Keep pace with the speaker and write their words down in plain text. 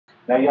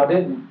Now,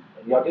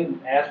 y'all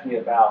didn't ask me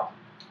about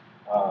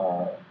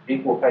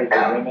equal pay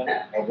for women.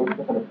 We're going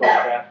to push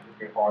that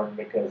very hard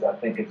because I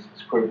think it's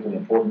critically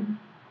important.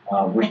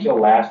 We're still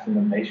last in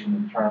the nation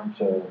in terms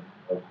of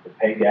the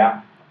pay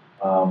gap,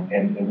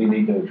 and we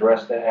need to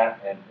address that.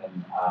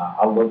 And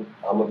I look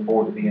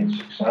forward to being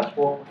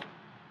successful.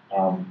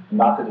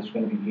 Not that it's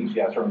going to be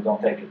easy. I certainly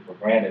don't take it for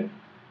granted.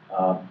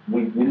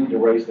 We need to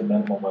raise the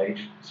minimum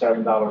wage.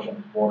 $7.25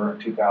 in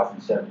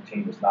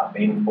 2017 is not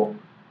meaningful.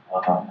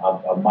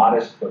 A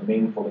modest but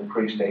meaningful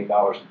increase to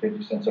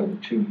 $8.50 over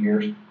 2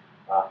 years,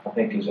 I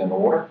think, is in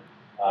order.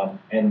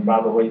 And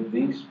by the way,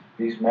 these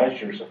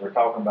measures that we're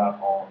talking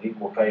about on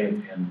equal pay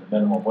and the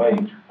minimum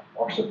wage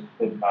are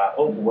supported by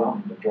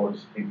overwhelming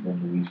majorities of people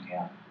in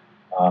Louisiana.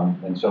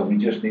 And so we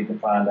just need to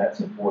find that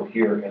support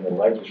here in the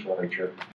legislature